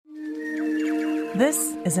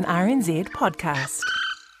This is an RNZ podcast.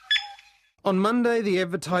 On Monday, the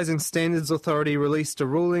Advertising Standards Authority released a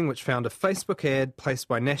ruling which found a Facebook ad placed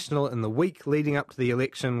by National in the week leading up to the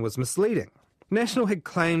election was misleading. National had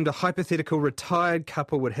claimed a hypothetical retired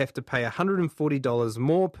couple would have to pay $140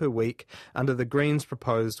 more per week under the Greens'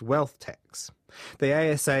 proposed wealth tax. The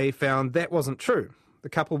ASA found that wasn't true. The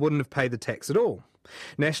couple wouldn't have paid the tax at all.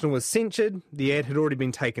 National was censured. The ad had already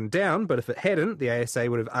been taken down, but if it hadn't, the ASA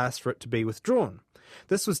would have asked for it to be withdrawn.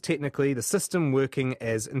 This was technically the system working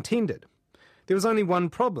as intended. There was only one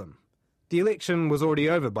problem. The election was already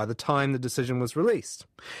over by the time the decision was released.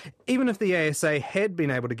 Even if the ASA had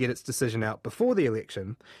been able to get its decision out before the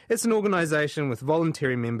election, it's an organisation with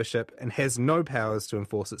voluntary membership and has no powers to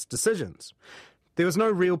enforce its decisions. There was no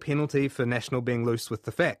real penalty for National being loose with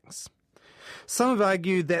the facts. Some have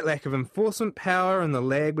argued that lack of enforcement power and the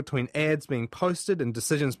lag between ads being posted and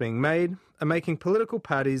decisions being made are making political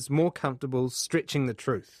parties more comfortable stretching the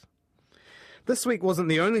truth. This week wasn't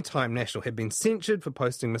the only time National had been censured for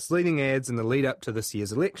posting misleading ads in the lead-up to this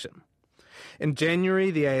year's election. In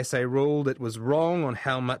January, the ASA ruled it was wrong on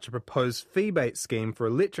how much a proposed fee-bait scheme for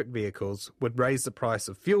electric vehicles would raise the price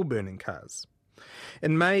of fuel-burning cars.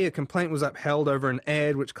 In May, a complaint was upheld over an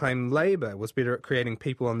ad which claimed Labour was better at creating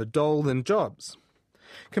people on the dole than jobs.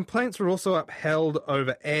 Complaints were also upheld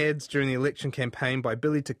over ads during the election campaign by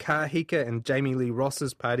Billy Te Kahika and Jamie Lee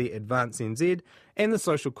Ross's party Advance NZ and the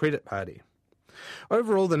Social Credit Party.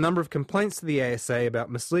 Overall, the number of complaints to the ASA about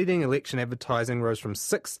misleading election advertising rose from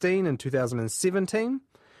 16 in 2017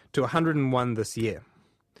 to 101 this year.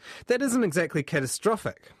 That isn't exactly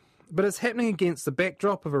catastrophic, but it's happening against the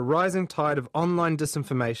backdrop of a rising tide of online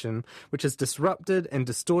disinformation which has disrupted and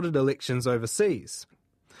distorted elections overseas.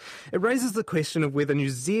 It raises the question of whether New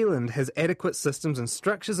Zealand has adequate systems and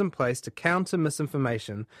structures in place to counter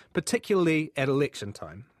misinformation, particularly at election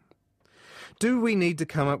time. Do we need to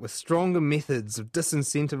come up with stronger methods of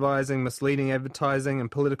disincentivising misleading advertising and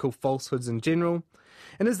political falsehoods in general?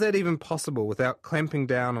 And is that even possible without clamping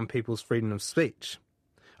down on people's freedom of speech?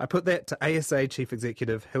 I put that to ASA Chief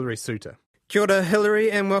Executive Hilary Suter. Kia ora,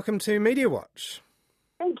 Hilary, and welcome to Mediawatch.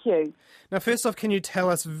 Thank you. Now, first off, can you tell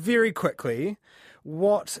us very quickly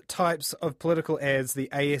what types of political ads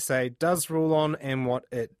the ASA does rule on and what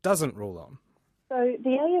it doesn't rule on? So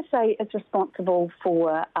the ASA is responsible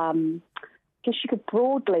for, I guess you could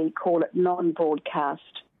broadly call it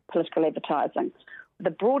non-broadcast political advertising. The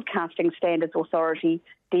Broadcasting Standards Authority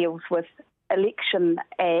deals with election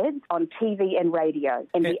ads on TV and radio,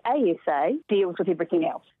 and the ASA deals with everything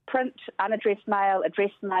else. Print, unaddressed mail,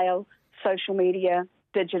 addressed mail, social media,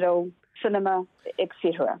 digital, cinema,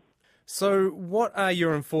 etc. So what are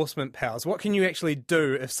your enforcement powers? What can you actually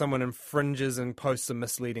do if someone infringes and posts a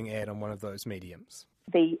misleading ad on one of those mediums?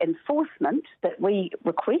 The enforcement that we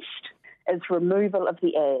request is removal of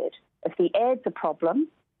the ad. If the ad's a problem,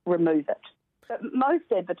 remove it. But most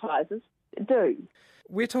advertisers do.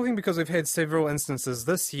 We're talking because we've had several instances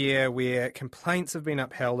this year where complaints have been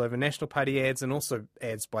upheld over National Party ads and also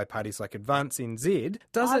ads by parties like Advance NZ.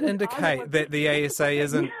 Does it indicate that the ASA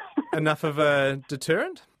isn't enough of a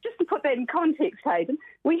deterrent? Just to put that in context, Hayden,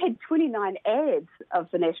 we had 29 ads of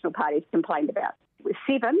the National Parties complained about.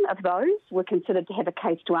 7 of those were considered to have a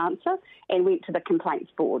case to answer and went to the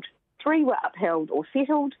complaints board. 3 were upheld or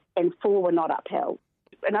settled and 4 were not upheld.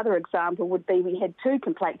 Another example would be we had 2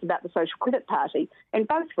 complaints about the Social Credit Party and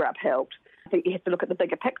both were upheld. I think you have to look at the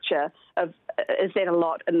bigger picture of is that a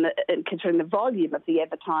lot in considering the volume of the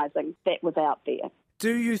advertising that was out there.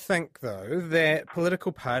 Do you think, though, that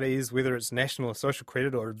political parties, whether it's National or Social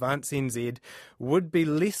Credit or Advance NZ, would be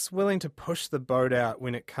less willing to push the boat out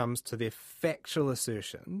when it comes to their factual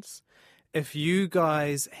assertions if you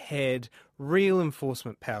guys had real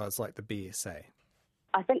enforcement powers like the BSA?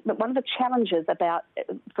 I think that one of the challenges about,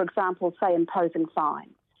 for example, say imposing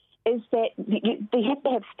fines, is that they have to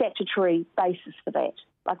have statutory basis for that.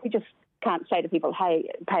 Like we just can't say to people, hey,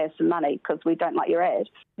 pay us some money because we don't like your ad.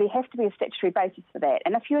 There has to be a statutory basis for that.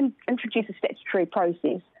 And if you introduce a statutory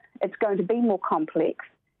process, it's going to be more complex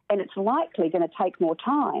and it's likely going to take more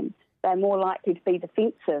time. They're more likely to be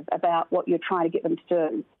defensive about what you're trying to get them to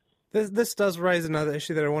do. This does raise another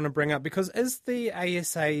issue that I want to bring up, because is the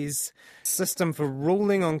ASA's system for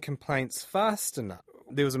ruling on complaints fast enough?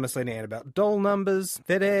 There was a misleading ad about dole numbers.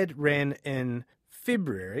 That ad ran in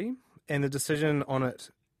February, and the decision on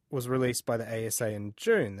it was released by the ASA in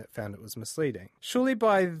June that found it was misleading. Surely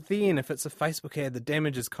by then, if it's a Facebook ad, the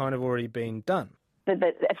damage has kind of already been done.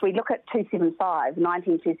 If we look at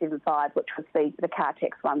 19275, which was the car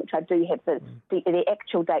tax one, which I do have the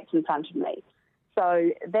actual dates in front of me.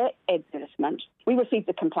 So that advertisement, we received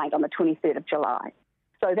a complaint on the 23rd of July.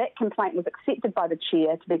 So that complaint was accepted by the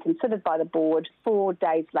chair to be considered by the board 4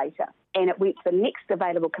 days later. And it went to the next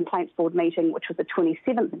available complaints board meeting, which was the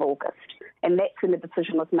 27th of August. And that's when the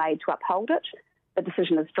decision was made to uphold it. The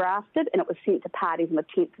decision is drafted and it was sent to parties on the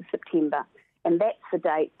 10th of September. And that's the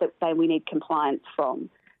date that we need compliance from.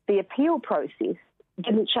 The appeal process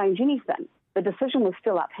didn't change anything. The decision was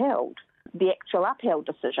still upheld. The actual upheld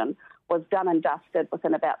decision was done and dusted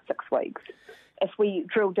within about 6 weeks. If we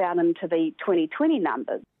drill down into the 2020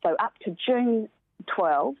 numbers, so up to June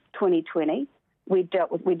 12, 2020, we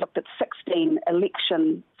looked at 16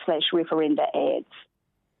 election/referenda ads.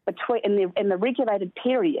 In the regulated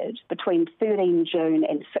period between 13 June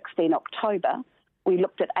and 16 October, we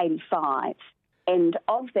looked at 85. And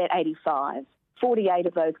of that 85, 48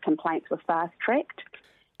 of those complaints were fast-tracked,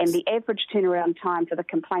 and the average turnaround time for the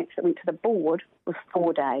complaints that went to the board was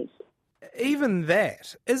 4 days. Even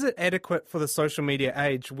that, is it adequate for the social media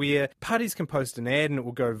age where parties can post an ad and it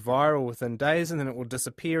will go viral within days and then it will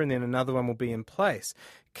disappear and then another one will be in place?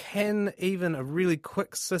 Can even a really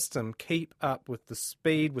quick system keep up with the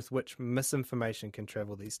speed with which misinformation can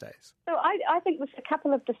travel these days? So I think there's a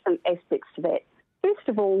couple of different aspects to that. First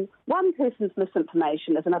of all, one person's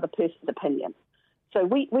misinformation is another person's opinion. So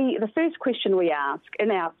the first question we ask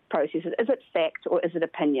in our process is it fact or is it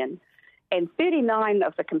opinion? And 39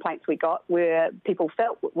 of the complaints we got were people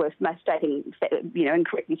felt were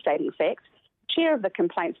incorrectly stating facts. The chair of the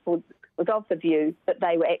complaints board was of the view that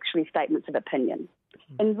they were actually statements of opinion.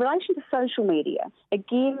 In relation to social media,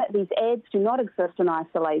 again, these ads do not exist in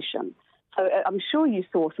isolation. So I'm sure you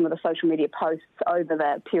saw some of the social media posts over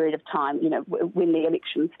the period of time, when the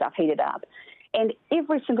election stuff heated up. And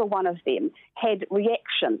every single one of them had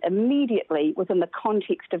reaction immediately within the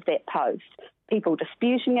context of that post. People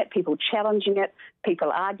disputing it, people challenging it, people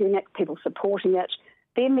arguing it, people supporting it.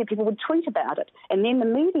 Then people would tweet about it. And then the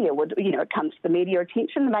media would, it comes to the media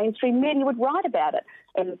attention, the mainstream media would write about it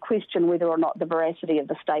and question whether or not the veracity of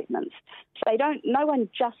the statements. So no one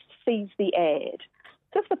just sees the ad.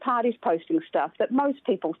 So if the party's posting stuff that most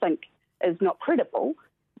people think is not credible,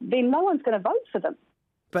 then no one's going to vote for them.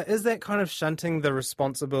 But is that kind of shunting the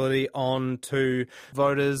responsibility on to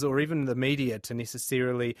voters or even the media to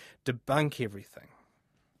necessarily debunk everything?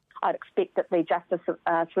 I'd expect that the Justice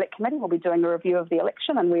Select Committee will be doing a review of the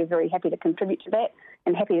election, and we're very happy to contribute to that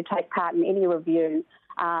and happy to take part in any review,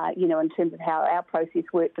 in terms of how our process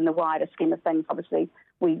worked in the wider scheme of things. Obviously,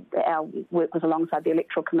 our work was alongside the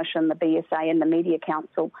Electoral Commission, the BSA and the Media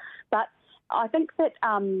Council. But I think that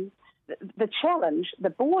the challenge the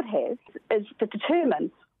board has is to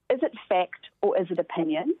determine, is it fact or is it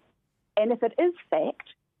opinion? And if it is fact,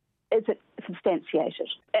 is it substantiated?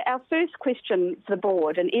 Our first question for the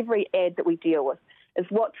board in every ad that we deal with is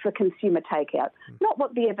what's the consumer takeout? Not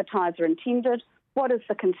what the advertiser intended, what is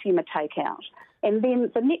the consumer takeout? And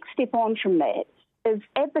then the next step on from that is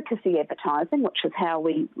advocacy advertising, which is how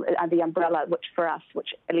we are the umbrella which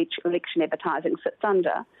election advertising sits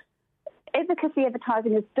under. Advocacy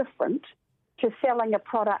advertising is different to selling a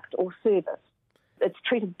product or service. It's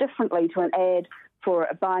treated differently to an ad for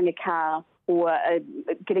buying a car or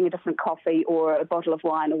getting a different coffee or a bottle of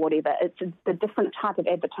wine or whatever. It's a different type of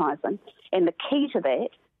advertising. And the key to that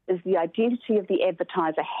is the identity of the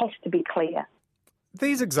advertiser has to be clear.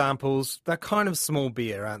 These examples, they're kind of small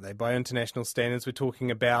beer, aren't they? By international standards, we're talking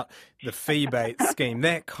about the fee-bait scheme,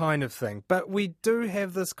 that kind of thing. But we do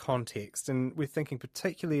have this context, and we're thinking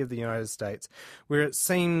particularly of the United States, where it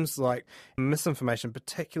seems like misinformation,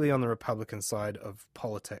 particularly on the Republican side of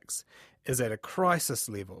politics, is at a crisis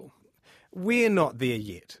level. We're not there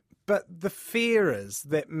yet. But the fear is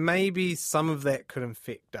that maybe some of that could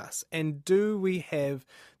infect us. And do we have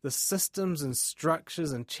the systems and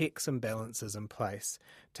structures and checks and balances in place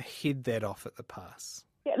to head that off at the pass?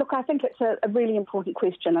 Yeah, look, I think it's a really important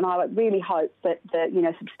question, and I would really hope that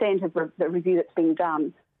the substantive review that's been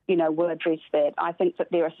done, will address that. I think that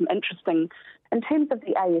there are some interesting, in terms of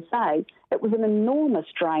the ASA, it was an enormous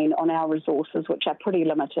drain on our resources, which are pretty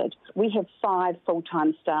limited. We have 5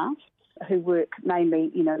 full-time staff who work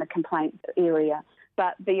mainly, in the complaint area.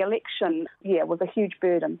 But the election, was a huge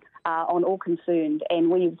burden on all concerned,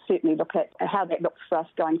 and we certainly look at how that looks for us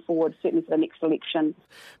going forward, certainly for the next election.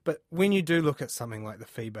 But when you do look at something like the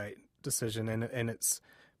fee-bait decision, and it's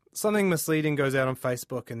something misleading goes out on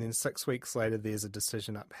Facebook, and then 6 weeks later there's a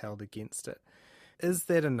decision upheld against it, is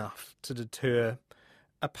that enough to deter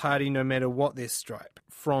a party, no matter what their stripe,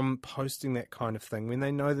 from posting that kind of thing when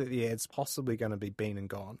they know that the ad's possibly going to be been and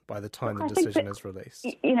gone by the time the decision is released?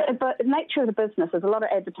 But the nature of the business is a lot of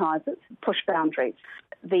advertisers push boundaries.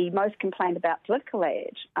 The most complained about political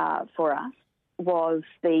ad for us was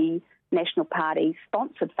the National Party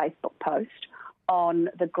sponsored Facebook post on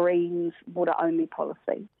the Greens water-only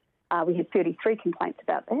policy. We had 33 complaints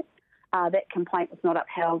about that. That complaint was not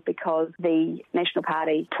upheld because the National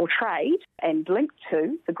Party portrayed and linked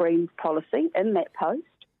to the Greens policy in that post,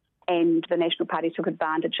 and the National Party took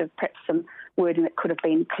advantage of perhaps some wording that could have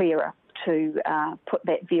been clearer to put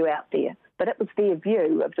that view out there. But it was their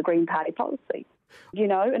view of the Green Party policy. You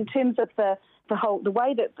know, in terms of the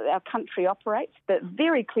way that our country operates, the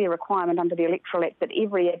very clear requirement under the Electoral Act that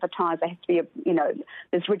every advertiser has to be,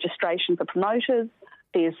 there's registration for promoters,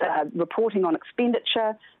 there's reporting on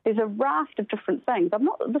expenditure, there's a raft of different things.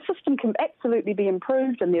 The system can absolutely be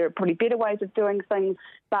improved, and there are probably better ways of doing things,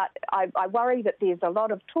 but I worry that there's a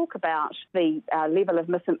lot of talk about the level of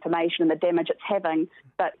misinformation and the damage it's having,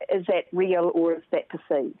 but is that real or is that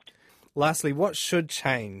perceived? Lastly, what should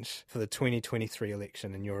change for the 2023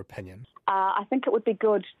 election, in your opinion? I think it would be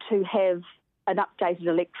good to have an updated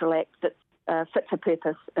Electoral Act that fit for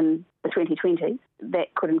purpose in the 2020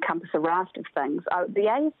 that could encompass a raft of things. The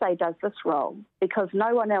ASA does this role because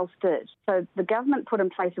no one else did. So the government put in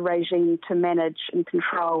place a regime to manage and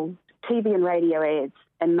control TV and radio ads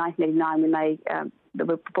in 1989 when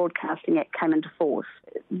the Broadcasting Act came into force.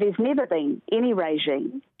 There's never been any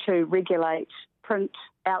regime to regulate print,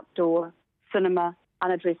 outdoor, cinema,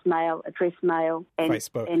 unaddressed mail, addressed mail, and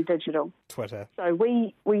Facebook, and digital. Twitter. So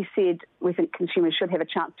we said we think consumers should have a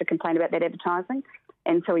chance to complain about that advertising,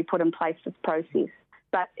 and so we put in place this process.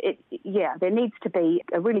 But there needs to be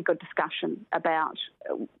a really good discussion about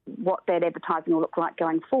what that advertising will look like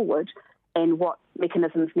going forward and what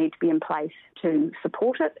mechanisms need to be in place to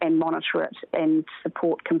support it and monitor it and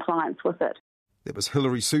support compliance with it. That was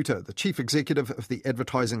Hilary Suter, the Chief Executive of the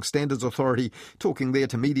Advertising Standards Authority, talking there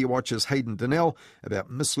to Mediawatch's Hayden Donnell about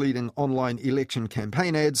misleading online election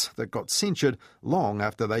campaign ads that got censured long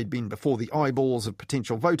after they'd been before the eyeballs of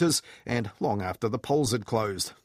potential voters and long after the polls had closed.